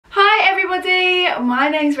my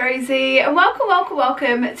name's Rosie and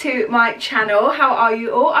welcome to my channel. How are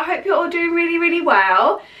you all? I hope you're all doing really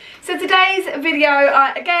well. So today's video,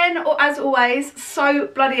 again, as always, so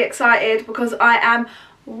bloody excited because I am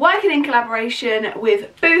working in collaboration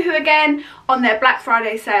with Boohoo again on their Black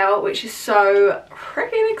Friday sale, which is so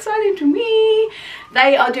freaking exciting to me.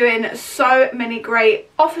 They are doing so many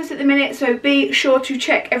great offers at the minute, so be sure to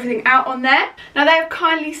check everything out on there. Now they have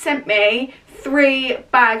kindly sent me 3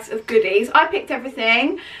 bags of goodies. I picked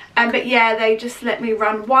everything, but yeah, they just let me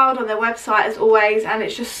run wild on their website as always, and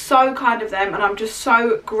it's just so kind of them and I'm just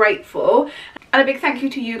so grateful. And a big thank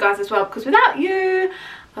you to you guys as well, because without you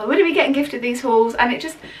I wouldn't be getting gifted these hauls, and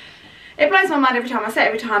it blows my mind every time. I say it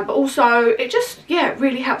every time, but also it just, yeah,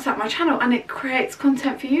 really helps out my channel and it creates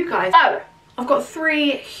content for you guys. So I've got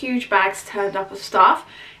 3 huge bags turned up of stuff.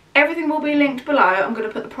 Everything will be linked below. I'm going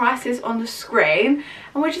to put the prices on the screen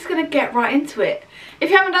and we're just going to get right into it. If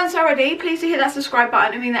you haven't done so already, please do hit that subscribe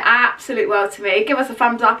button. It means the absolute world to me. Give us a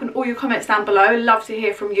thumbs up and all your comments down below. Love to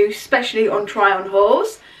hear from you, especially on try on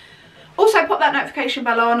hauls. Also pop that notification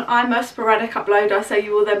bell on. I'm a sporadic uploader, so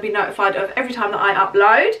you will then be notified of every time that I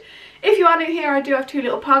upload. If you are new here, I do have 2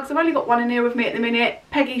 little pugs. I've only got one in here with me at the minute.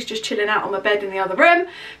 Peggy's just chilling out on my bed in the other room.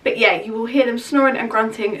 But yeah, you will hear them snoring and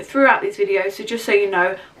grunting throughout these videos, so just so you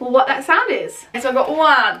know what that sound is. So I've got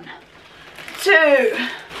 1, 2,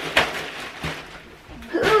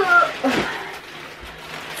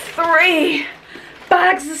 3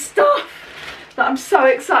 bags of stuff that I'm so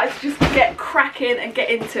excited to just get cracking and get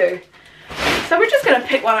into. So we're just going to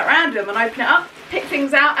pick one at random and open it up, pick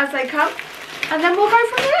things out as they come, and then we'll go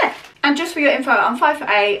from there. And just for your info, I'm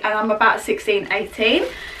 5'8" and I'm about 16, 18.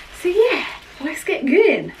 So yeah, let's get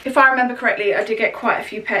going. If I remember correctly, I did get quite a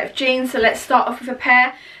few pair of jeans, so let's start off with a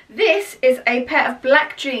pair. This is a pair of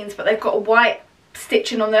black jeans, but they've got a white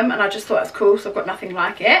stitching on them, and I just thought that's cool, so I've got nothing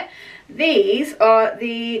like it. These are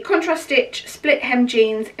the contrast stitch split hem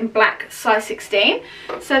jeans in black, size 16.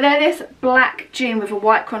 So they're this black jean with a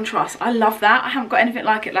white contrast. I love that. I haven't got anything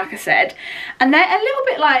like it, like I said. And they're a little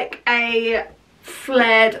bit like a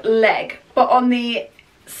flared leg, but on the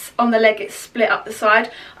leg it's split up the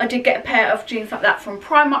side. I did get a pair of jeans like that from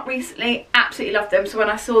Primark recently. Absolutely loved them. So when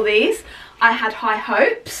I saw these, I had high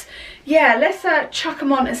hopes. Yeah, let's chuck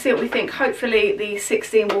them on and see what we think. Hopefully the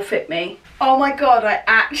 16 will fit me. Oh my god, I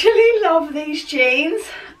actually love these jeans.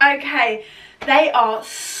 Okay, they are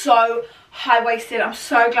so high-waisted. I'm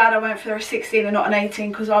so glad I went for a 16 and not an 18,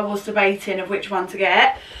 because I was debating of which one to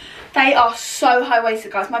get. They are so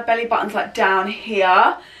high-waisted, guys. My belly button's like down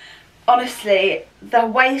here. Honestly, the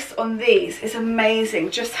waist on these is amazing,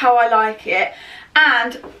 just how I like it.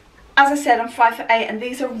 And as I said, I'm 5'8" and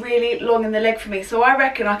these are really long in the leg for me, so I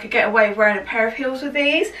reckon I could get away with wearing a pair of heels with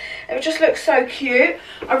these. It would just look so cute.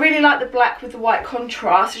 I really like the black with the white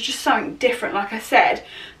contrast. It's just something different, like I said.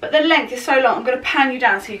 But the length is so long. I'm going to pan you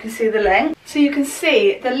down so you can see the length. So you can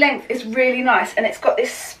see the length is really nice, and it's got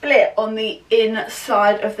this split on the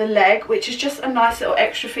inside of the leg, which is just a nice little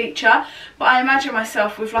extra feature. But I imagine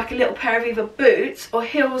myself with like a little pair of either boots or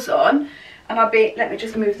heels on, and I'll be, let me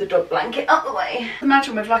just move the dog blanket up the way.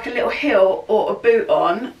 Imagine with like a little heel or a boot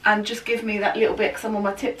on, and just give me that little bit, because I'm on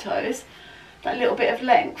my tiptoes, that little bit of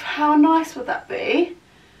length. How nice would that be?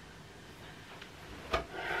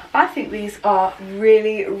 I think these are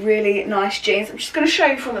really nice jeans. I'm just going to show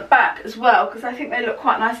you from the back as well, because I think they look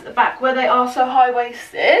quite nice at the back. Where they are so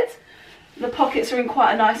high-waisted, the pockets are in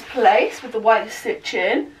quite a nice place with the white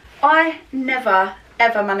stitching. I never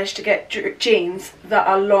ever managed to get jeans that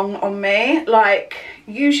are long on me. Like,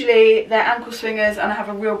 usually they're ankle swingers and I have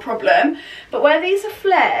a real problem, but where these are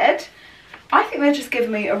flared, I think they're just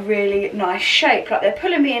giving me a really nice shape. Like, they're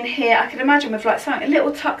pulling me in here. I can imagine with like something a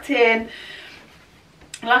little tucked in,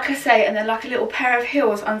 like I say, and then like a little pair of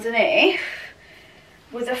heels underneath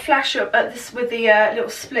with a flash up at this, with the little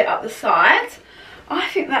split up the side. I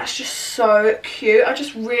think that's just so cute. I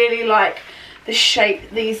just really like the shape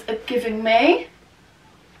these are giving me.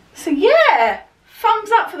 So yeah,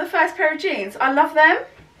 thumbs up for the first pair of jeans. I love them.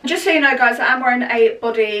 Just so you know, guys, I am wearing a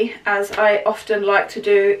body, as I often like to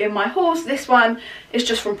do in my hauls. This one is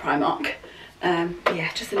just from Primark.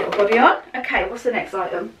 Yeah, just a little body on. Okay, what's the next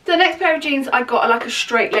item? The next pair of jeans I got are like a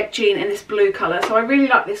straight leg jean in this blue colour. So I really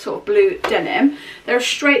like this sort of blue denim. They're a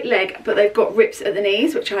straight leg, but they've got rips at the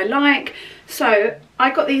knees, which I like. So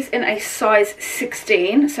I got these in a size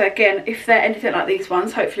 16. So again, if they're anything like these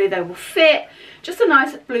ones, hopefully they will fit. Just a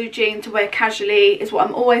nice blue jean to wear casually is what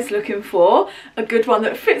I'm always looking for. A good one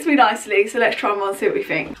that fits me nicely. So let's try them on and see what we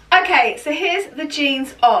think. Okay, so here's the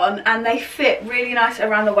jeans on, and they fit really nice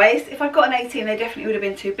around the waist. If I'd got an 18, they definitely would have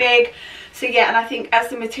been too big. So yeah, and I think as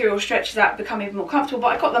the material stretches out, they become even more comfortable.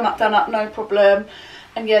 But I got them done up, no problem.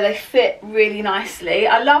 And yeah, they fit really nicely.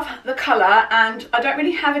 I love the colour, and I don't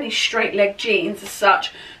really have any straight leg jeans as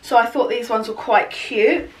such, so I thought these ones were quite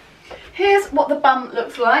cute. Here's what the bum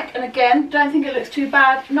looks like, and again, don't think it looks too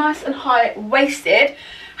bad. Nice and high waisted.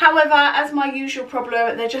 However, as my usual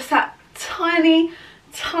problem, they're just that tiny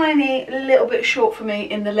little bit short for me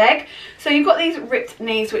in the leg. So you've got these ripped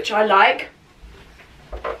knees, which I like.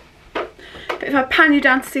 But if I pan you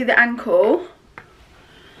down to see the ankle,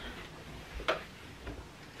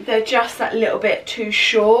 they're just that little bit too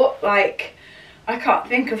short. Like, I can't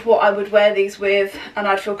think of what I would wear these with and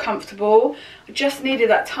I'd feel comfortable. I just needed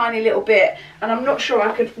that tiny little bit, and I'm not sure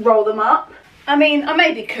I could roll them up. I mean, I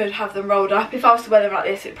maybe could have them rolled up. If I was to wear them like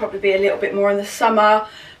this, it'd probably be a little bit more in the summer,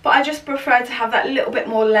 but I just prefer to have that little bit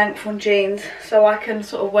more length on jeans so I can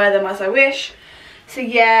sort of wear them as I wish. So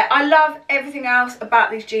yeah, I love everything else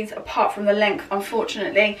about these jeans apart from the length,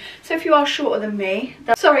 unfortunately. So if you are shorter than me,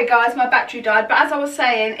 sorry guys, my battery died, but as I was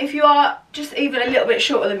saying, if you are just even a little bit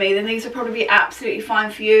shorter than me, then these will probably be absolutely fine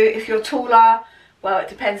for you. If you're taller, well, it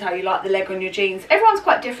depends how you like the leg on your jeans. Everyone's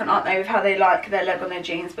quite different, aren't they, with how they like their leg on their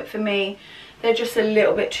jeans, but for me, they're just a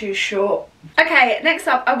little bit too short. Okay, next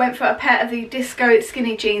up, I went for a pair of the disco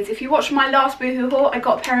skinny jeans. If you watched my last Boohoo haul, I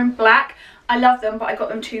got a pair in black. I love them, but I got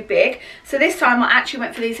them too big. So this time I actually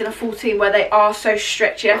went for these in a 14 where they are so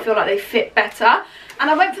stretchy. I feel like they fit better. And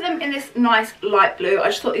I went for them in this nice light blue. I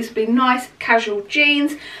just thought these would be nice casual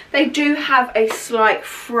jeans. They do have a slight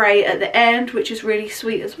fray at the end, which is really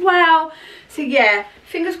sweet as well. So yeah,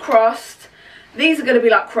 fingers crossed. These are going to be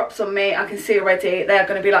like crops on me. I can see already they're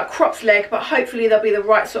going to be like cropped leg, but hopefully they'll be the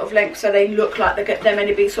right sort of length so they look like they're meant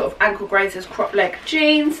to be sort of ankle grazers, crop leg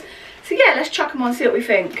jeans. So yeah, let's chuck them on and see what we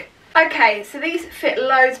think. Okay, so these fit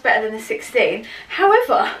loads better than the 16.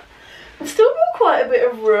 However, I've still got quite a bit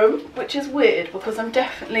of room, which is weird because I'm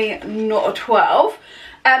definitely not a 12.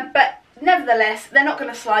 But nevertheless, they're not going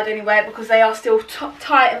to slide anywhere because they are still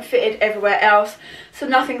tight and fitted everywhere else. So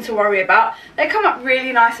nothing to worry about. They come up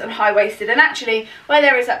really nice and high-waisted. And actually, where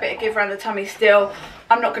there is that bit of give around the tummy still,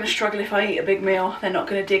 I'm not going to struggle if I eat a big meal. They're not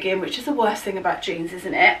going to dig in, which is the worst thing about jeans,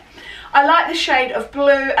 isn't it? I like the shade of blue,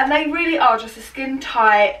 and they really are just a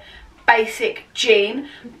skin-tight, basic jean.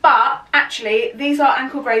 But actually, these are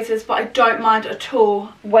ankle grazers, but I don't mind at all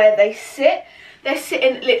where they sit. They're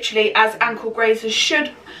sitting literally as ankle grazers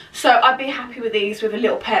should. So I'd be happy with these with a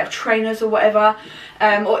little pair of trainers or whatever,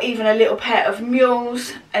 or even a little pair of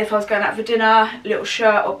mules if I was going out for dinner, a little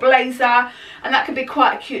shirt or blazer, and that could be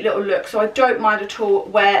quite a cute little look. So I don't mind at all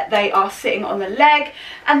where they are sitting on the leg,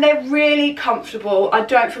 and they're really comfortable. I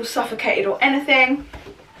don't feel suffocated or anything.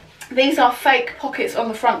 These are fake pockets on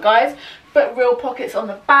the front, guys, but real pockets on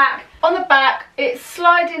the back. On the back, it's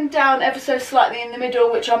sliding down ever so slightly in the middle,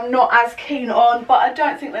 which I'm not as keen on, but I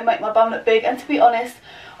don't think they make my bum look big. And to be honest,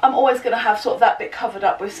 I'm always going to have sort of that bit covered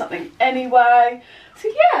up with something anyway. So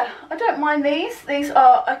yeah, I don't mind these. These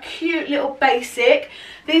are a cute little basic.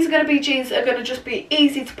 These are going to be jeans that are going to just be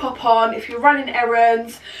easy to pop on if you're running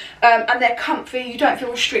errands, and they're comfy. You don't feel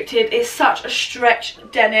restricted. It's such a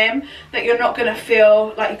stretched denim that you're not going to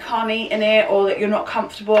feel like you can't eat in it or that you're not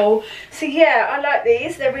comfortable. So yeah, I like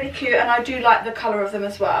these. They're really cute, and I do like the colour of them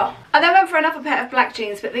as well. I then went for another pair of black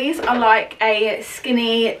jeans, but these are like a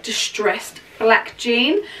skinny, distressed black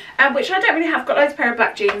jean, which I don't really have. Got loads of pair of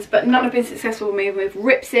black jeans, but none have been successful with me with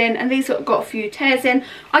rips in, and these have got a few tears in.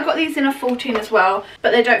 I got these in a 14 as well,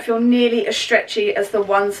 but they don't feel nearly as stretchy as the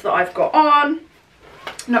ones that I've got on.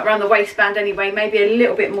 Not around the waistband anyway, maybe a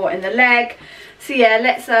little bit more in the leg. So yeah,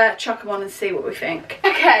 let's chuck them on and see what we think.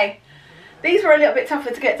 Okay, these were a little bit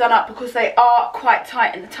tougher to get done up because they are quite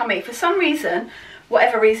tight in the tummy. For some reason,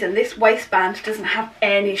 whatever reason, this waistband doesn't have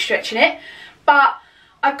any stretch in it, but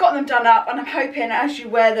I've got them done up, and I'm hoping as you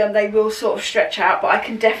wear them they will sort of stretch out, but I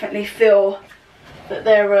can definitely feel that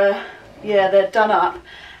they're yeah, they're done up.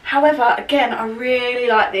 However, again, I really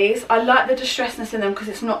like these. I like the distressedness in them because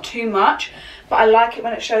it's not too much, but I like it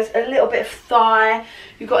when it shows a little bit of thigh.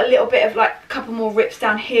 You've got a little bit of like a couple more rips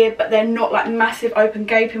down here, but they're not like massive open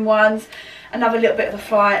gaping ones. Another little bit of the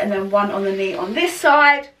thigh, and then one on the knee on this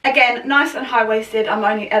side. Again, nice and high-waisted. I'm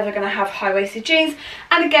only ever going to have high-waisted jeans.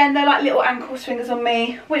 And again, they're like little ankle swingers on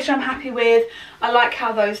me, which I'm happy with. I like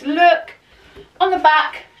how those look. On the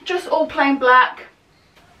back, just all plain black.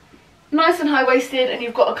 Nice and high-waisted, and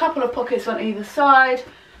you've got a couple of pockets on either side.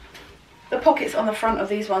 The pockets on the front of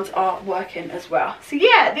these ones are working as well. So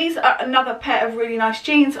yeah, these are another pair of really nice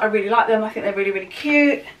jeans. I really like them. I think they're really, really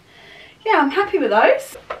cute. Yeah, I'm happy with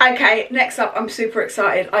those. Okay, next up, I'm super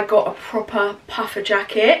excited. I got a proper puffer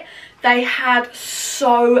jacket. They had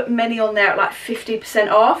so many on there at like 50%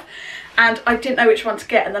 off. And I didn't know which one to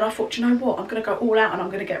get, and then I thought, do you know what, I'm going to go all out and I'm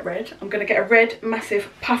going to get red. I'm going to get a red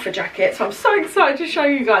massive puffer jacket. So I'm so excited to show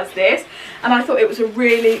you guys this, and I thought it was a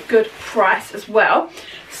really good price as well.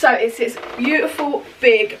 So it's this beautiful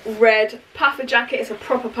big red puffer jacket. It's a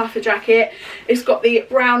proper puffer jacket. It's got the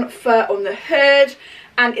brown fur on the hood,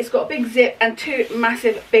 and it's got a big zip and two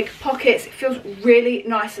massive big pockets. It feels really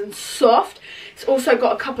nice and soft. It's also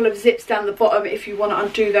got a couple of zips down the bottom if you want to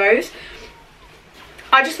undo those.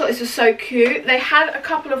 I just thought this was so cute. They had a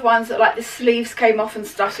couple of ones that like the sleeves came off and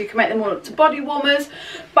stuff, so you can make them all into body warmers.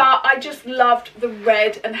 But I just loved the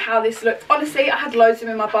red and how this looked. Honestly, I had loads of them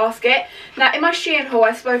in my basket. Now, in my Shein haul,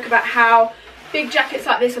 I spoke about how big jackets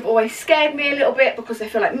like this have always scared me a little bit because they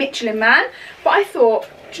feel like Michelin Man. But I thought,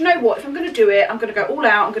 do you know what? If I'm going to do it, I'm going to go all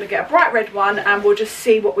out. I'm going to get a bright red one and we'll just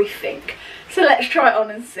see what we think. So let's try it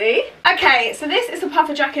on and see. Okay, so this is the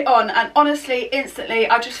puffer jacket on, and honestly, instantly,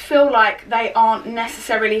 I just feel like they aren't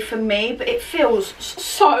necessarily for me, but it feels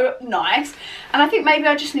so nice. And I think maybe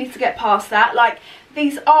I just need to get past that. Like,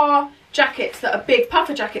 these are jackets that are big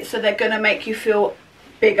puffer jackets, so they're gonna make you feel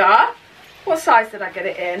bigger. What size did I get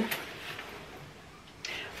it in?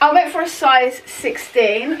 I went for a size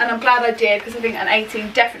 16, and I'm glad I did, because I think an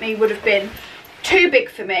 18 definitely would have been too big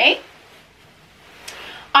for me.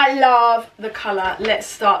 I love the colour. Let's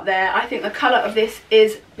start there. I think the colour of this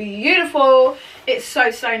is beautiful. It's so,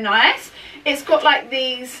 so nice. It's got like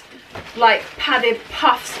these like padded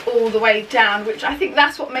puffs all the way down, which I think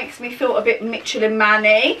that's what makes me feel a bit Michelin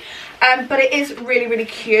Man-y. But it is really, really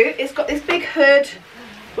cute. It's got this big hood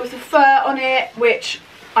with the fur on it, which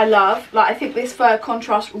I love. Like, I think this fur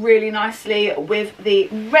contrasts really nicely with the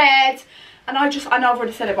red. And I know I've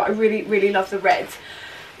already said it, but I really, really love the reds.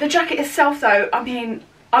 The jacket itself though, I mean,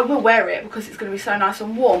 I will wear it because it's going to be so nice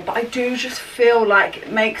and warm, but I do just feel like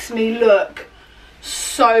it makes me look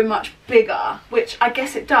so much bigger, which I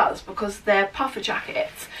guess it does because they're puffer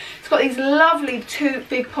jackets. It's got these lovely two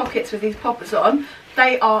big pockets with these poppers on.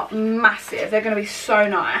 They are massive. They're going to be so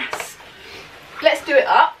nice. Let's do it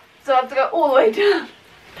up. So I have to go all the way down.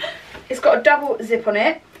 It's got a double zip on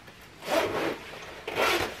it.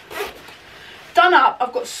 Done up,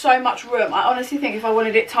 I've got so much room. I honestly think if I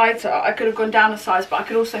wanted it tighter, I could have gone down a size, but I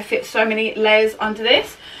could also fit so many layers under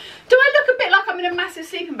this. Do I look a bit like I'm in a massive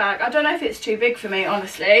sleeping bag? I don't know if it's too big for me,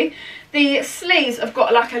 honestly. The sleeves have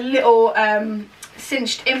got like a little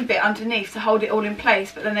cinched in bit underneath to hold it all in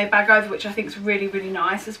place, but then they bag over, which I think is really, really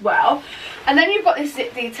nice as well. And then you've got this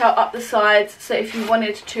zip detail up the sides, so if you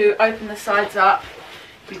wanted to open the sides up,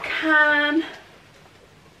 you can.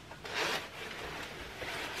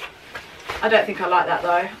 I don't think I like that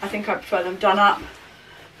though. I think I prefer them done up.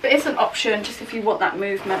 But it's an option just if you want that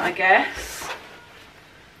movement, I guess.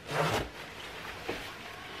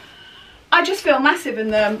 I just feel massive in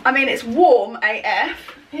them. I mean, it's warm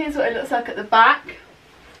AF. Here's what it looks like at the back.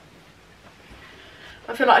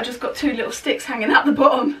 I feel like I just got two little sticks hanging out the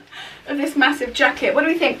bottom of this massive jacket. What do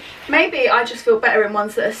we think? Maybe I just feel better in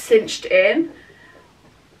ones that are cinched in.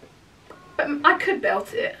 But I could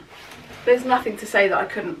belt it. There's nothing to say that I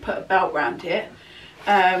couldn't put a belt around it.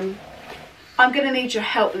 I'm going to need your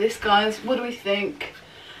help with this, guys. What do we think?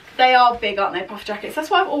 They are big, aren't they, puff jackets?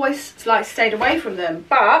 That's why I've always like stayed away from them.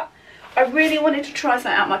 But I really wanted to try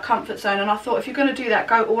something out of my comfort zone, and I thought if you're going to do that,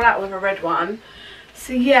 go all out with a red one.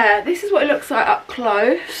 So yeah, this is what it looks like up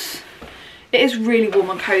close. It is really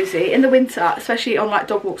warm and cozy in the winter, especially on like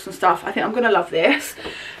dog walks and stuff. I think I'm going to love this.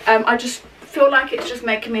 I just feel like it's just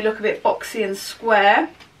making me look a bit boxy and square.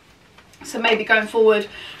 So maybe going forward,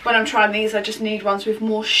 when I'm trying these, I just need ones with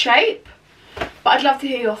more shape. But I'd love to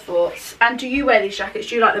hear your thoughts. And do you wear these jackets?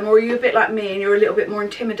 Do you like them? Or are you a bit like me and you're a little bit more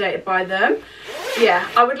intimidated by them? Yeah,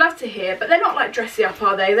 I would love to hear. But they're not like dressy up,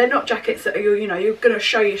 are they? They're not jackets that are, you know, you're going to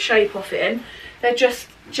show your shape off in. They're just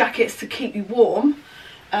jackets to keep you warm.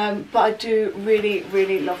 But I do really,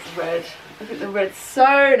 really love the red. I think the red's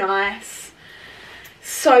so nice.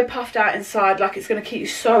 So puffed out inside, like it's going to keep you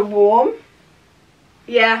so warm.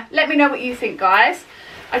 Yeah, let me know what you think, guys.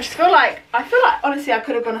 I feel like honestly I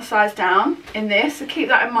could have gone a size down in this, so keep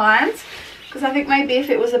that in mind, because I think maybe if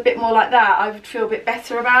it was a bit more like that I would feel a bit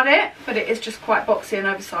better about it, but it is just quite boxy and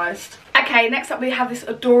oversized. Okay, next up we have this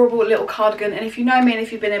adorable little cardigan, and if you know me and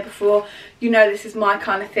if you've been here before, you know this is my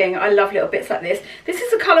kind of thing. I love little bits like this. This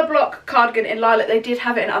is a colour block cardigan in lilac. They did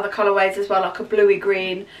have it in other colourways as well, like a bluey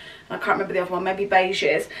green I can't remember the other one, maybe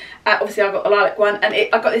beiges. Obviously I got the lilac one, and I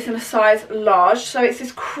got this in a size large. So it's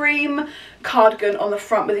this cream cardigan on the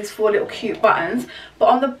front with these 4 little cute buttons, but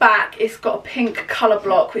on the back it's got a pink colour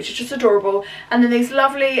block, which is just adorable, and then these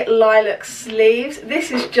lovely lilac sleeves.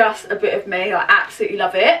 This is just a bit of me. I absolutely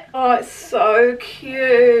love it. Oh, it's so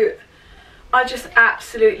cute. I just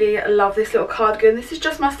absolutely love this little cardigan. This is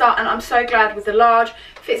just my style, and I'm so glad with the large.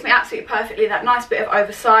 It fits me absolutely perfectly, that nice bit of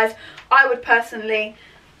oversize. I would personally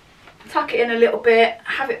tuck it in a little bit,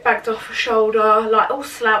 have it bagged off a shoulder, like all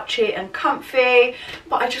slouchy and comfy,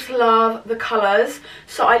 but I just love the colours.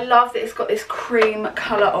 So I love that it's got this cream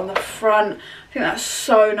colour on the front. I think that's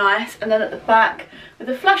so nice. And then at the back with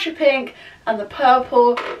the flash of pink and the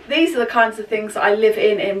purple. These are the kinds of things that I live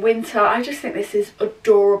in winter. I just think this is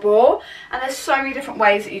adorable, and there's so many different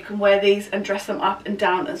ways that you can wear these and dress them up and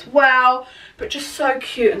down as well, but just so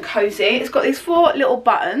cute and cozy. It's got these 4 little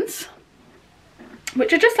buttons,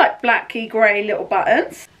 which are just like blacky grey little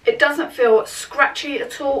buttons. It doesn't feel scratchy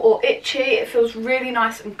at all or itchy. It feels really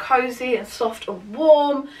nice and cozy and soft and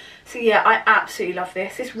warm. So yeah, I absolutely love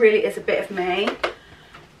this. This really is a bit of me.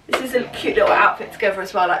 This is a cute little outfit together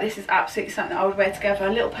as well. Like, this is absolutely something I would wear together.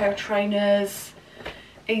 A little pair of trainers,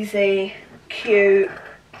 easy, cute,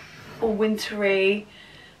 all wintry.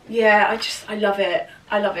 Yeah, I love it.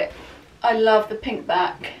 I love it. I love the pink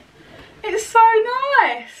back. It's so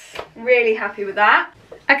nice. Really happy with that.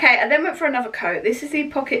 Okay, I then went for another coat. This is the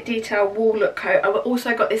pocket detail wool look coat. I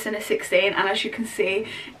also got this in a 16, and as you can see,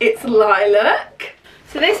 it's lilac.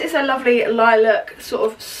 So this is a lovely lilac,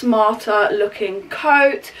 sort of smarter looking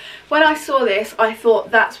coat. When I saw this, I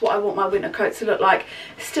thought that's what I want my winter coat to look like.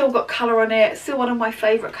 Still got colour on it, still one of my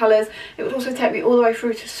favourite colours. It would also take me all the way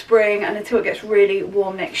through to spring and until it gets really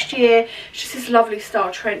warm next year. It's just this lovely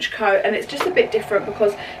style trench coat, and it's just a bit different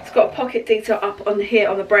because it's got a pocket detail up on here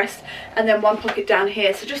on the breast and then 1 pocket down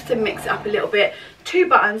here. So just to mix it up a little bit. 2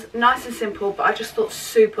 buttons, nice and simple, but I just thought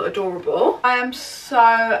super adorable. I am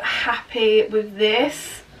so happy with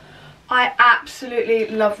this. I absolutely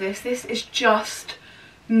love this. This is just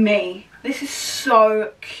me. This is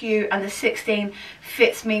so cute, and the 16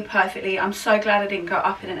 fits me perfectly. I'm so glad I didn't go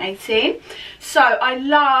up in an 18. So I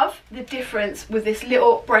love the difference with this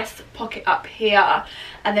little breast pocket up here,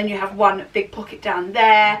 and then you have 1 big pocket down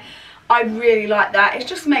there. I really like that. It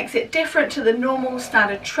just makes it different to the normal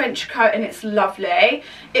standard trench coat, and it's lovely.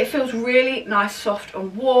 It feels really nice, soft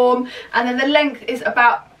and warm, and then the length is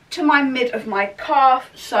about to my mid of my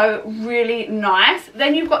calf, so really nice.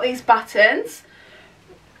 Then you've got these buttons,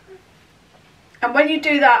 and when you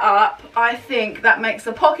do that up, I think that makes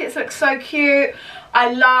the pockets look so cute.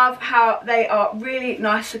 I love how they are really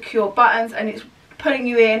nice secure buttons, and it's pulling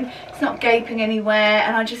you in, it's not gaping anywhere,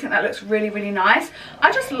 and I just think that looks really, really nice.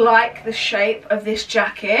 I just like the shape of this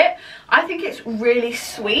jacket. I think it's really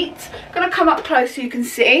sweet. I'm gonna come up close so you can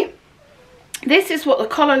see. This is what the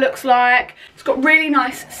collar looks like. It's got really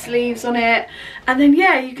nice sleeves on it, and then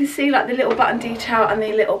yeah, you can see like the little button detail and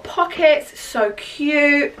the little pockets. It's so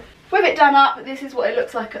cute. With it done up, this is what it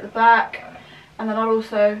looks like at the back, and then I'll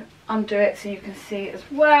also undo it so you can see as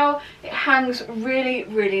well. It hangs really,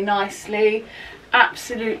 really nicely.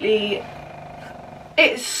 Absolutely,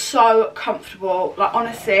 it's so comfortable. Like,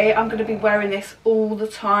 honestly, I'm going to be wearing this all the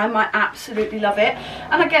time. I absolutely love it.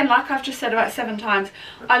 And again, like I've just said about 7 times,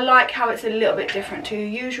 I like how it's a little bit different to your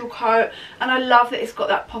usual coat, and I love that it's got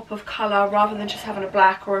that pop of colour rather than just having a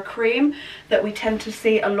black or a cream that we tend to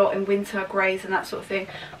see a lot in winter, greys and that sort of thing.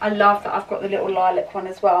 I love that I've got the little lilac one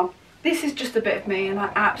as well. This is just a bit of me, and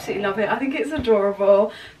I absolutely love it. I think it's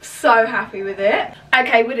adorable. So happy with it.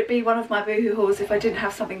 Okay, would it be one of my Boohoo hauls if I didn't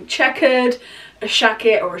have something checkered, a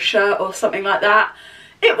shacket or a shirt or something like that?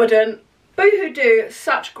 It wouldn't. Boohoo do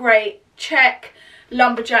such great check,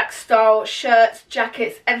 lumberjack style shirts,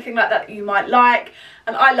 jackets, anything like that that you might like.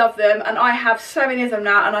 And I love them, and I have so many of them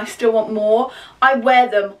now, and I still want more. I wear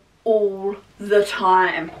them all the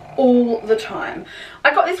time, all the time.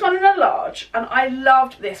 I got this one in a large, and I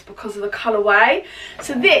loved this because of the colourway.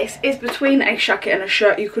 So this is between a jacket and a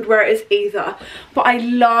shirt. You could wear it as either, but I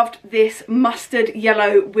loved this mustard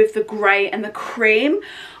yellow with the grey and the cream.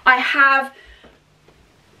 I have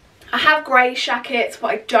grey jackets,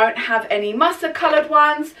 but I don't have any mustard coloured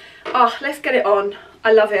ones. Oh, let's get it on.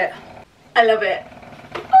 I love it. I love it.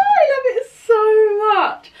 Oh, I love it so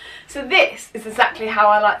much. So this is exactly how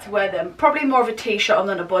I like to wear them. Probably more of a t-shirt on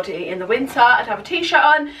than a body in the winter. I'd have a t-shirt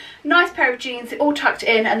on, nice pair of jeans, all tucked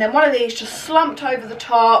in, and then one of these just slumped over the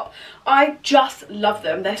top. I just love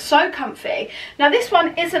them. They're so comfy. Now this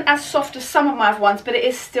one isn't as soft as some of my other ones, but it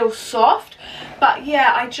is still soft. But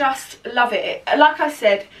yeah, I just love it. Like I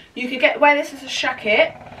said, you could wear this as a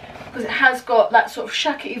jacket, because it has got that sort of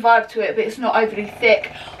shackety vibe to it, but it's not overly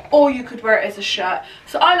thick. Or you could wear it as a shirt.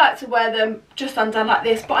 So I like to wear them just undone like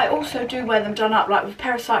this, but I also do wear them done up like with a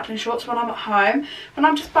pair of cycling shorts when I'm at home. When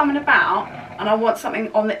I'm just bumming about and I want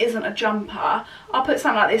something on that isn't a jumper, I'll put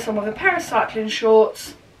something like this on with a pair of cycling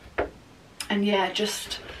shorts, and yeah,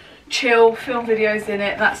 just chill, film videos in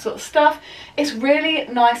it, that sort of stuff. It's really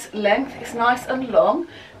nice length, it's nice and long,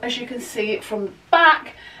 as you can see from the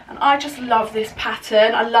back. And I just love this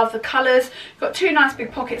pattern. I love the colours. Got two nice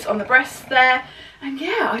big pockets on the breasts there. And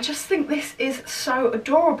yeah, I just think this is so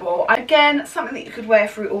adorable. Again, something that you could wear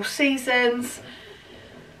through all seasons.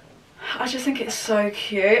 I just think it's so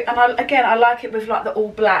cute. And I like it with like the all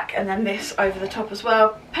black and then this over the top as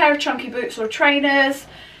well. Pair of chunky boots or trainers.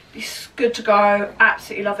 It's good to go,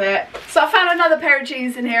 absolutely love it. So I found another pair of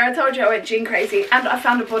jeans in here. I told you I went jean crazy, and I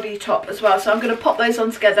found a body top as well, so I'm going to pop those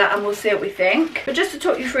on together and we'll see what we think. But just to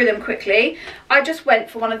talk you through them quickly, I just went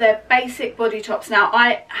for one of their basic body tops. Now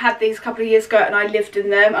I had these a couple of years ago and I lived in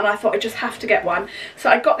them, and I thought I just have to get one, so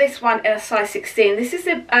I got this one in a size 16. This is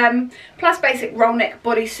the plus basic roll neck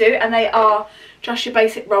bodysuit, and they are just your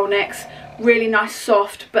basic roll necks, really nice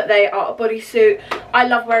soft, but they are a bodysuit. I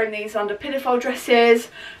love wearing these under pinafore dresses,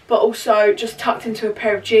 but also just tucked into a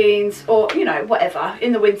pair of jeans, or you know, whatever,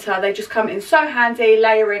 in the winter. They just come in so handy,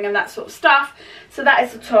 layering and that sort of stuff. So that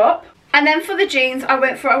is the top. And then for the jeans, I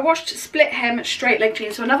went for a washed split hem straight leg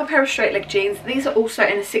jeans, so another pair of straight leg jeans. These are also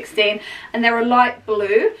in a 16, and they're a light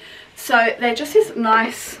blue, so they're just this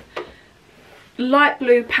nice light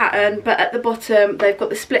blue pattern, but at the bottom they've got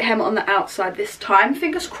the split hem on the outside this time.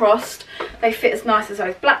 Fingers crossed they fit as nice as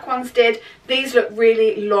those black ones did. These look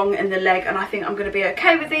really long in the leg, and I think I'm going to be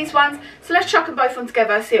okay with these ones. So let's chuck them both on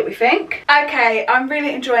together, see what we think. Okay, I'm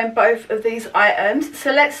really enjoying both of these items.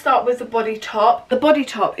 So let's start with the body top. The body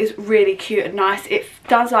top is really cute and nice. It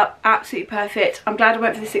does up absolutely perfect. I'm glad I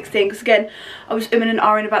went for the 16, because again, I was umming and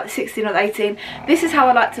ahhing about the 16 or the 18. This is how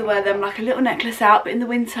I like to wear them, like a little necklace out, but in the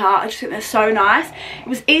winter I just think they're so nice. It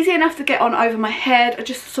was easy enough to get on over my head. I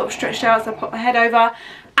just sort of stretched out as I popped my head over.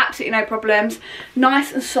 Absolutely no problems.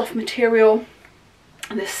 Nice and soft material,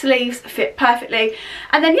 and the sleeves fit perfectly.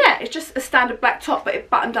 And then yeah, it's just a standard black top, but it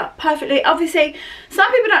buttoned up perfectly. Obviously some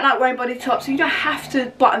people don't like wearing body tops, so you don't have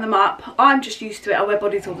to button them up. I'm just used to it, I wear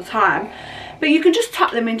bodies all the time. But you can just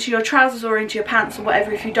tuck them into your trousers or into your pants or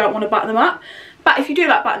whatever if you don't want to button them up. But if you do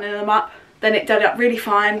like buttoning them up, then it did up really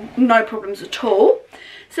fine, no problems at all.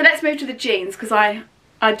 So let's move to the jeans, because I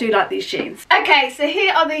do like these jeans. Okay, so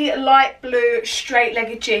here are the light blue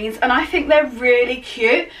straight-legged jeans, and I think they're really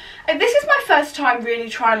cute. And this is my first time really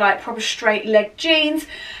trying like proper straight leg jeans,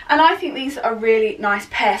 and I think these are a really nice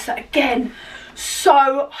pair. So again,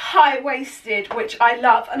 so high-waisted, which I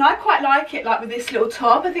love, and I quite like it like with this little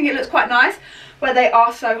top. I think it looks quite nice where they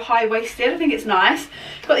are so high-waisted. I think it's nice.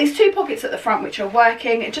 Got these two pockets at the front which are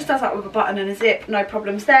working. It just does that with a button and a zip, no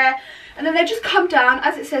problems there. And then they just come down,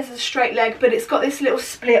 as it says, as a straight leg, but it's got this little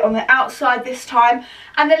split on the outside this time.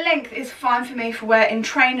 And the length is fine for me for wearing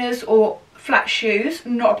trainers or flat shoes,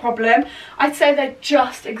 not a problem. I'd say they're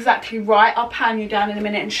just exactly right. I'll pan you down in a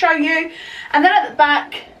minute and show you. And then at the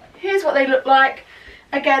back, here's what they look like.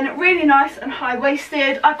 Again, really nice and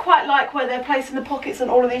high-waisted. I quite like where they're placing the pockets on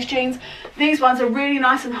all of these jeans. These ones are really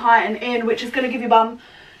nice and high and in, which is going to give your bum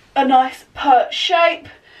a nice pert shape.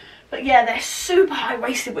 But yeah, they're super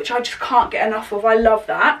high-waisted, which I just can't get enough of. I love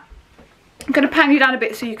that. I'm going to pan you down a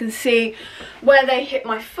bit so you can see where they hit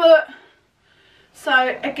my foot.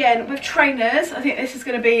 So again, with trainers, I think this is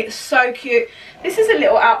going to be so cute. This is a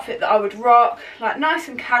little outfit that I would rock, like nice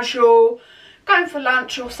and casual, going for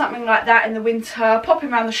lunch or something like that in the winter,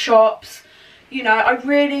 popping around the shops. You know, I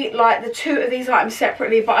really like the two of these items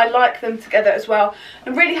separately, but I like them together as well.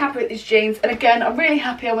 I'm really happy with these jeans, and again, I'm really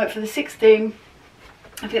happy I went for the 16.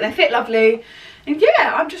 I think they fit lovely, and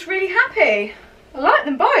yeah, I'm just really happy. I like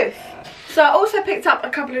them both. So I also picked up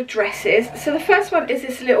a couple of dresses. So the first one is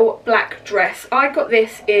this little black dress. I got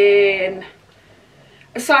this in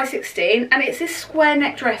a size 16, and it's this square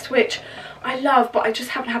neck dress which I love, but I just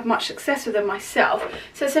haven't had much success with them myself.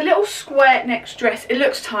 So it's a little square neck dress. It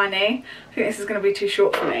looks tiny. I think this is going to be too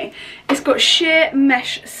short for me. It's got sheer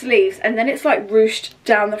mesh sleeves, and then it's like ruched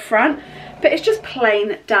down the front, but it's just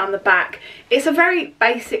plain down the back. It's a very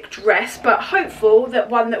basic dress, but hopeful that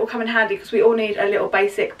one that will come in handy, because we all need a little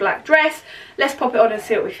basic black dress. Let's pop it on and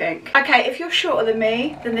see what we think. Okay, if you're shorter than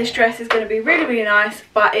me, then this dress is going to be really, really nice,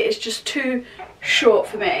 but it is just too short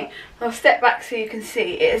for me. I'll step back so you can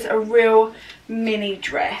see. It is a real mini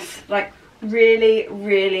dress, like really,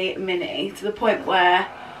 really mini, to the point where,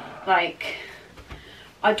 like,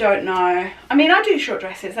 I don't know. I mean, I do short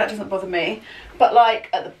dresses, that doesn't bother me, but like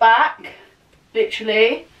at the back,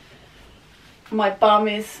 literally, my bum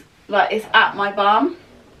is like, it's at my bum.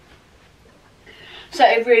 So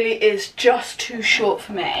it really is just too short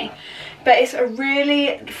for me. But it's a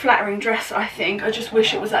really flattering dress, I think. I just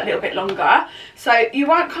wish it was that little bit longer. So you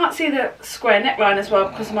can't see the square neckline as well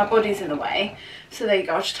because my body's in the way. So there you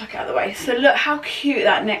go, I'll just tuck it out of the way. So look how cute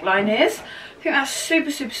that neckline is. I think that's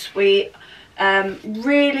super, super sweet.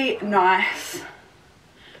 Really nice.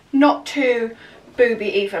 Not too booby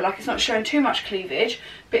either, like it's not showing too much cleavage,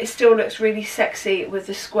 but it still looks really sexy with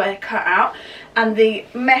the square cut out. And the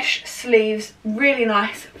mesh sleeves, really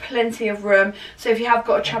nice, plenty of room. So if you have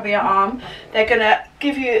got a chubbier arm, they're gonna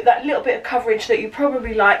give you that little bit of coverage that you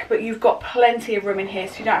probably like, but you've got plenty of room in here,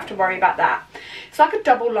 so you don't have to worry about that. It's like a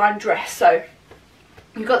double line dress, so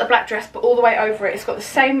you've got the black dress, but all the way over it, it's got the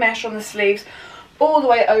same mesh on the sleeves, all the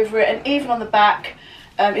way over it, and even on the back.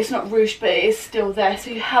 It's not ruched, but it is still there,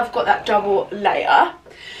 so you have got that double layer.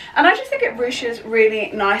 And I just think it ruches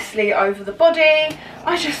really nicely over the body.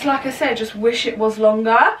 I just, like I said, just wish it was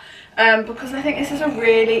longer, because I think this is a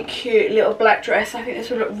really cute little black dress. I think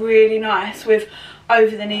this would look really nice with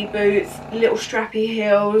over the knee boots, little strappy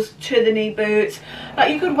heels, to the knee boots.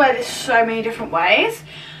 Like, you could wear this so many different ways.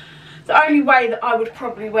 The only way that I would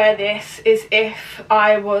probably wear this is if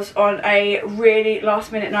I was on a really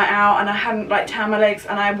last minute night out and I hadn't like tanned my legs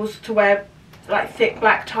and I was to wear like thick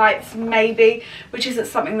black tights maybe, which isn't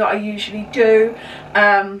something that I usually do,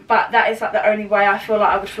 but that is like the only way I feel like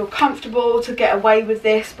I would feel comfortable to get away with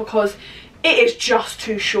this, because it is just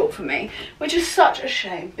too short for me, which is such a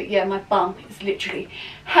shame. But yeah, my bum is literally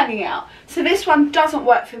hanging out. So this one doesn't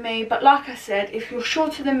work for me, but like I said, if you're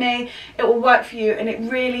shorter than me, it will work for you, and it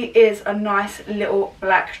really is a nice little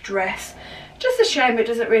black dress. Just a shame it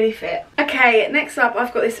doesn't really fit. Okay, next up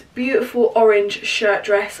I've got this beautiful orange shirt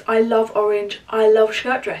dress. I love orange, I love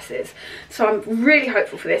shirt dresses. So I'm really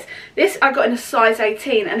hopeful for this. This I got in a size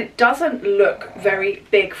 18, and it doesn't look very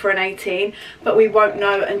big for an 18, but we won't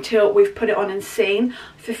know until we've put it on and seen.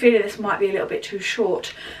 I have a feeling this might be a little bit too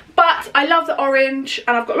short. But I love the orange,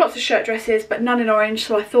 and I've got lots of shirt dresses, but none in orange,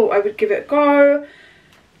 so I thought I would give it a go.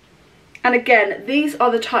 And again, these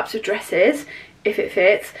are the types of dresses, if it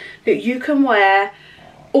fits, that you can wear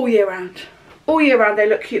all year round. All year round. They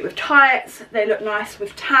look cute with tights, they look nice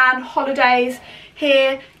with tan, holidays,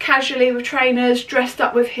 here, casually with trainers, dressed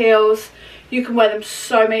up with heels. You can wear them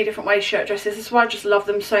so many different ways, shirt dresses. That's why I just love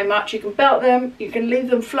them so much. You can belt them, you can leave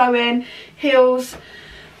them flowing, heels,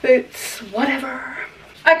 boots, whatever.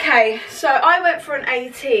 Okay, so I went for an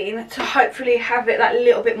 18 to hopefully have it that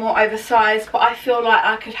little bit more oversized, but I feel like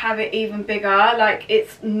I could have it even bigger. Like,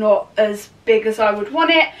 it's not as big as I would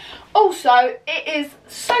want it. Also, it is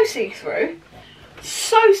so see-through.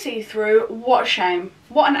 So see-through. What a shame.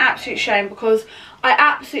 What an absolute shame, because I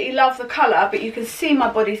absolutely love the colour, but you can see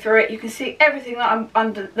my body through it. You can see everything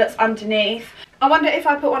that that's underneath. I wonder if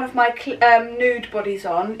I put one of my nude bodies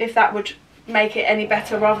on, if that would make it any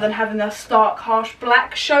better, rather than having the stark harsh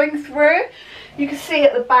black showing through. You can see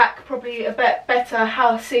at the back probably a bit better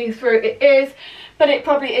how see-through it is, but it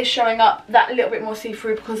probably is showing up that little bit more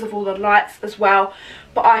see-through because of all the lights as well.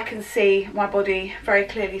 But I can see my body very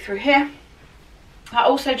clearly through here. I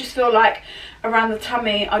also just feel like around the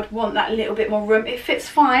tummy I'd want that little bit more room. It fits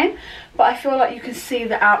fine, but I feel like you can see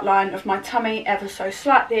the outline of my tummy ever so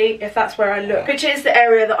slightly if that's where I look, which is the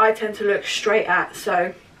area that I tend to look straight at.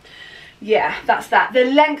 So yeah, that's that. The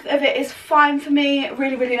length of it is fine for me,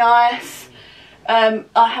 really, really nice. I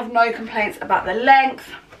have no complaints about the length.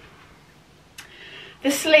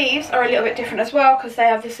 The sleeves are a little bit different as well, because they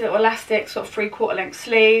have this little elastic sort of 3/4 length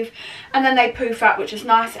sleeve, and then they poof out, which is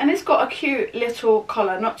nice, and it's got a cute little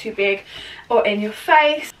collar, not too big or in your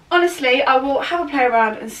face. Honestly, I will have a play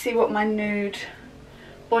around and see what my nude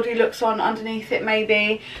body looks on underneath it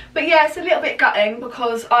maybe. But yeah, it's a little bit gutting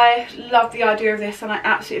because I love the idea of this and I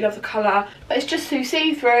absolutely love the colour, but it's just too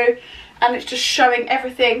see-through and it's just showing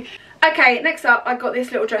everything. Okay, next up I got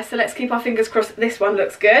this little dress, so let's keep our fingers crossed that this one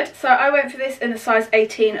looks good. So I went for this in a size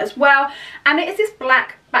 18 as well, and it is this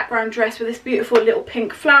black background dress with this beautiful little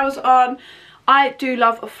pink flowers on. I do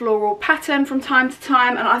love a floral pattern from time to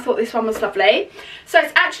time, and I thought this one was lovely. So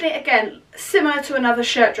it's actually, again, similar to another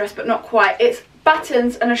shirt dress, but not quite. It's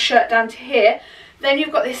buttons and a shirt down to here. Then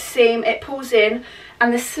you've got this seam, it pulls in,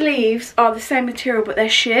 and the sleeves are the same material, but they're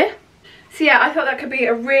sheer. So yeah, I thought that could be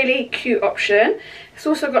a really cute option. It's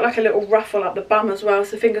also got like a little ruffle up the bum as well,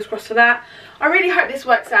 so fingers crossed for that. I really hope this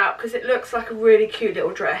works out because it looks like a really cute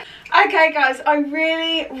little dress. Okay guys, I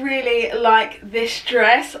really, really like this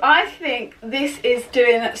dress. I think this is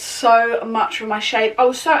doing so much for my shape. I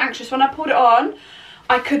was so anxious when I pulled it on.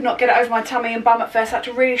 I could not get it over my tummy and bum at first. I had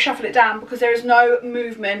to really shuffle it down because there is no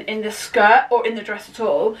movement in the skirt or in the dress at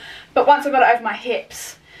all. But once I got it over my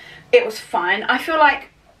hips, it was fine. I feel like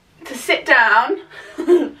to sit down,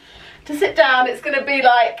 it's going to be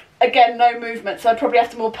like, again, no movement. So I'd probably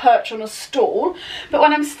have to more perch on a stool. But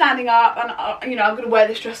when I'm standing up and, you know, I'm going to wear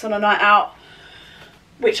this dress on a night out,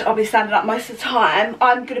 which I'll be standing up most of the time,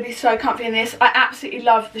 I'm going to be so comfy in this. I absolutely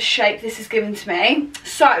love the shape this is given to me.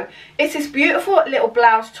 So it's this beautiful little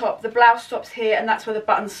blouse top. The blouse stops here and that's where the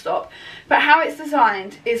buttons stop. But how it's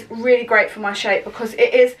designed is really great for my shape because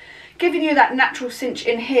it is giving you that natural cinch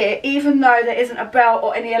in here, even though there isn't a belt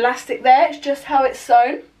or any elastic there. It's just how it's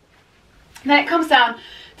sewn. And then it comes down to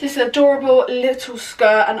this adorable little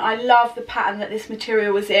skirt, and I love the pattern that this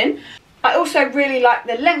material was in. I also really like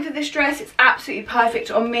the length of this dress. It's absolutely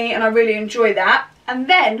perfect on me and I really enjoy that. And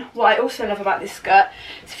then what I also love about this skirt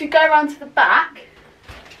is if you go around to the back,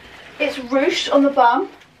 it's ruched on the bum.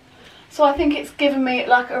 So I think it's given me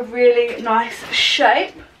like a really nice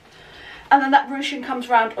shape. And then that ruching comes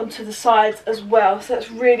around onto the sides as well. So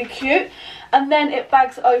it's really cute. And then it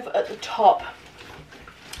bags over at the top.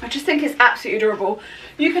 I just think it's absolutely adorable.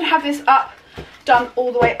 You can have this up, done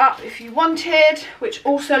all the way up if you wanted, which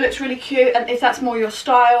also looks really cute. And if that's more your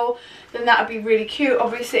style, then that would be really cute.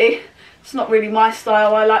 Obviously it's not really my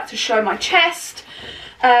style. I like to show my chest,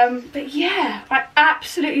 but yeah, I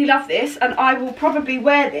absolutely love this, and I will probably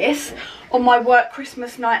wear this on my work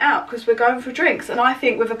Christmas night out because we're going for drinks. And I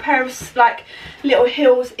think with a pair of like little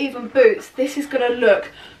heels, even boots, this is gonna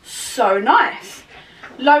look so nice.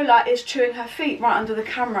 Lola is chewing her feet right under the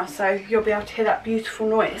camera, so you'll be able to hear that beautiful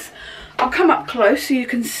noise. I'll come up close so you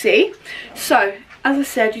can see. So, as I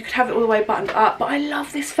said, you could have it all the way buttoned up, but I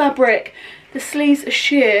love this fabric. The sleeves are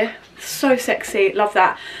sheer, so sexy, love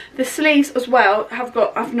that. The sleeves as well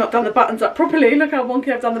I've not done the buttons up properly. Look how wonky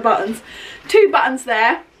I've done the buttons. 2 buttons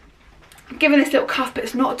there, giving this little cuff, but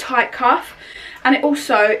it's not a tight cuff. And it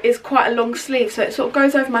also is quite a long sleeve, so it sort of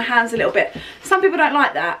goes over my hands a little bit. Some people don't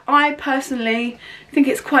like that. I personally think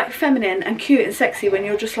it's quite feminine and cute and sexy when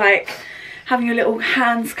you're just like having your little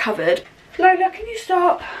hands covered. Lola, can you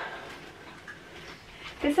stop?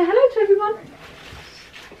 Say hello to everyone.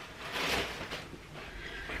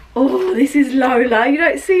 Oh, this is Lola. You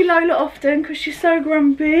don't see Lola often because she's so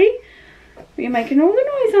grumpy. But you're making all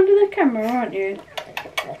the noise under the camera, aren't you?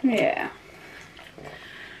 Yeah.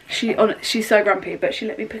 She's so grumpy, but she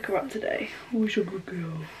let me pick her up today. Oh, she's a good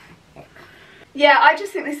girl. Yeah, I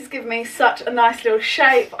just think this has given me such a nice little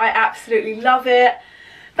shape. I absolutely love it.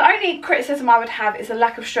 The only criticism I would have is a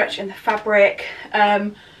lack of stretch in the fabric.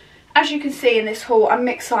 As you can see in this haul, I'm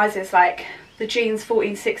mixed sizes, like the jeans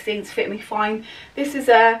 14, 16s fit me fine. This is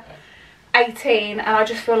a 18 and I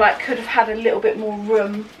just feel like could have had a little bit more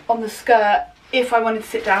room on the skirt if I wanted to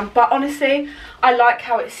sit down. But honestly, I like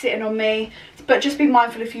how it's sitting on me. But just be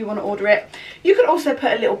mindful if you want to order it. You could also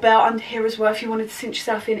put a little belt under here as well if you wanted to cinch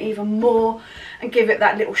yourself in even more and give it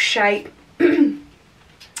that little shape.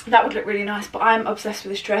 That would look really nice, but I'm obsessed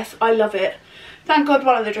with this dress. I love it. Thank God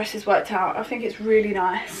one of the dresses worked out. I think it's really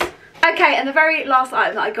nice. Okay, and the very last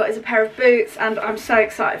item that I got is a pair of boots, and I'm so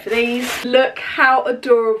excited for these. Look how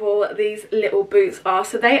adorable these little boots are.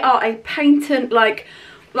 So they are a patent like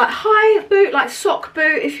high boot, like sock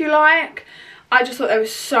boot if you like. I just thought they were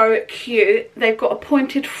so cute. They've got a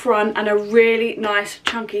pointed front and a really nice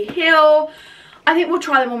chunky heel. I think we'll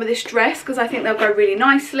try them on with this dress because I think they'll go really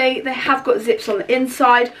nicely. They have got zips on the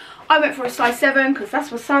inside. I went for a size 7 because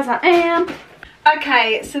that's what size I am.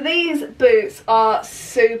 Okay, so these boots are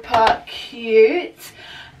super cute.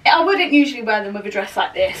 I wouldn't usually wear them with a dress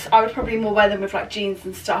like this. I would probably more wear them with like jeans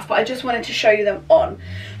and stuff, but I just wanted to show you them on.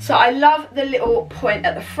 So I love the little point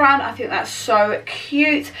at the front. I think that's so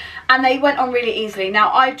cute, and they went on really easily.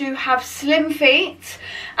 Now I do have slim feet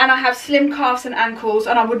and I have slim calves and ankles,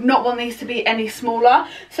 and I would not want these to be any smaller.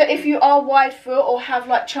 So if you are wide foot or have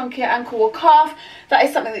like chunkier ankle or calf, that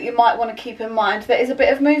is something that you might want to keep in mind. There is a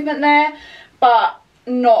bit of movement there, but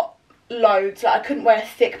not loads. Like I couldn't wear a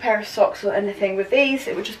thick pair of socks or anything with these.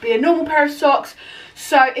 It would just be a normal pair of socks.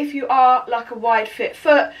 So if you are like a wide fit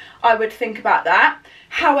foot, I would think about that.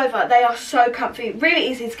 However, they are so comfy, really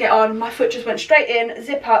easy to get on. My foot just went straight in,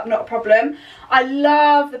 zip up, not a problem. I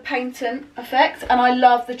love the patent effect and I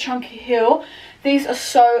love the chunky heel. These are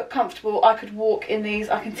so comfortable. I could walk in these,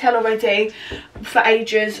 I can tell already, for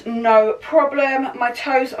ages, no problem. My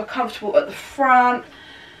toes are comfortable at the front.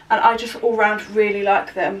 And I just all round really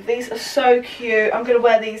like them. These are so cute. I'm going to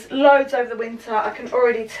wear these loads over the winter. I can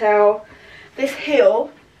already tell. This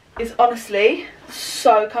heel is honestly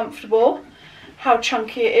so comfortable. How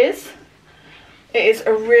chunky it is. It is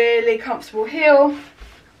a really comfortable heel.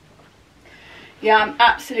 Yeah, I'm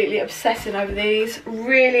absolutely obsessing over these.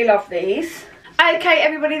 Really love these. Okay,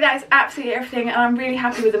 everybody, that is absolutely everything, and I'm really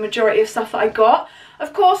happy with the majority of stuff that I got.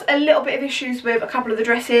 Of course, a little bit of issues with a couple of the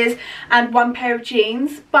dresses and one pair of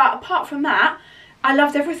jeans, but apart from that, I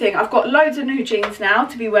loved everything. I've got loads of new jeans now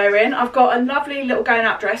to be wearing. I've got a lovely little going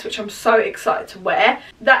out dress, which I'm so excited to wear.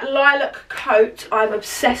 That lilac coat I'm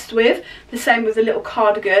obsessed with. The same with the little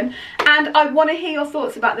cardigan. And I want to hear your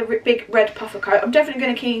thoughts about the big red puffer coat. I'm definitely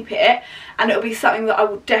going to keep it. And it'll be something that I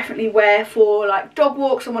will definitely wear for like dog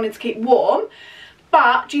walks and wanting to keep warm.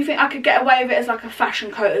 But do you think I could get away with it as like a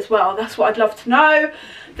fashion coat as well? That's what I'd love to know.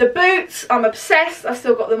 The boots, I'm obsessed. I've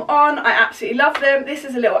still got them on. I absolutely love them. This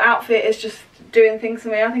is a little outfit. It's just doing things for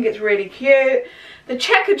me. I think it's really cute. The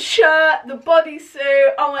checkered shirt, the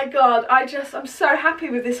bodysuit. Oh my god, I'm so happy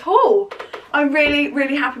with this haul. I'm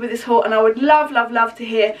really happy with this haul, and I would love to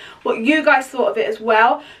hear what you guys thought of it as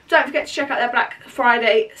well. Don't forget to check out their Black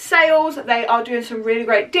Friday sales. They are doing some really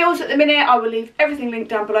great deals at the minute. I will leave everything linked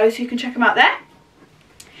down below so you can check them out there.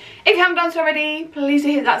 If you haven't done so already, please do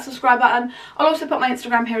hit that subscribe button. I'll also put my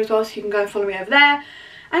Instagram here as well, so you can go and follow me over there.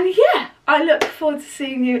 And yeah, I look forward to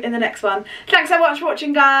seeing you in the next one. Thanks so much for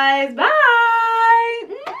watching, guys.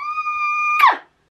 Bye!